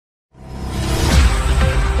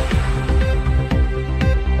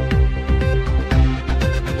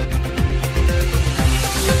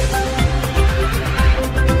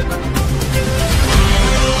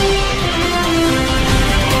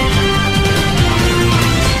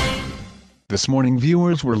This morning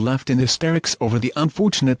viewers were left in hysterics over the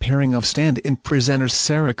unfortunate pairing of stand-in presenters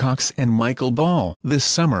Sarah Cox and Michael Ball. This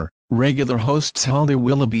summer, regular hosts Holly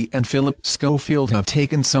Willoughby and Phillip Schofield have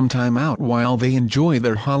taken some time out while they enjoy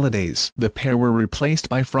their holidays. The pair were replaced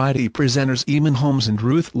by Friday presenters Eamon Holmes and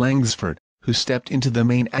Ruth Langsford, who stepped into the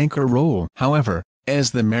main anchor role. However,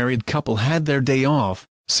 as the married couple had their day off,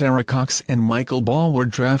 Sarah Cox and Michael Ball were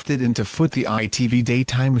drafted into the ITV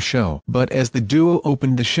daytime show. But as the duo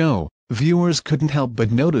opened the show, viewers couldn't help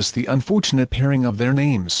but notice the unfortunate pairing of their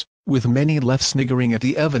names, with many left sniggering at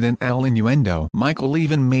the evident innuendo. Michael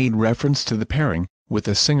even made reference to the pairing, with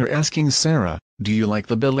the singer asking Sarah, "Do you like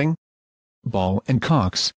the billing? Ball and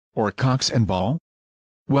Cox, or Cox and Ball?"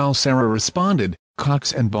 While Sarah responded,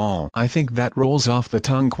 "Cox and Ball. I think that rolls off the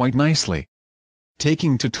tongue quite nicely."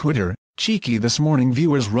 Taking to Twitter, cheeky this morning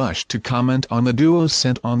viewers rushed to comment on the duo's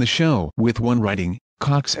scent on the show, with one writing,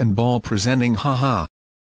 "Cox and Ball presenting haha."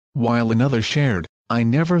 While another shared, "I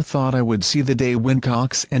never thought I would see the day when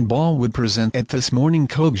Cox and Ball would present at this morning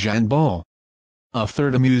Cox and Ball." A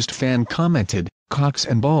third amused fan commented, "Cox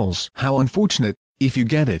and Balls. How unfortunate, if you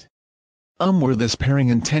get it. Were this pairing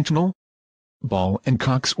intentional? Ball and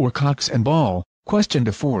Cox or Cox and Ball?" questioned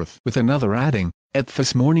a fourth, with another adding, "At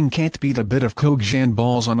this morning can't beat a bit of Cox and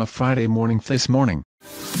Balls on a Friday morning this morning."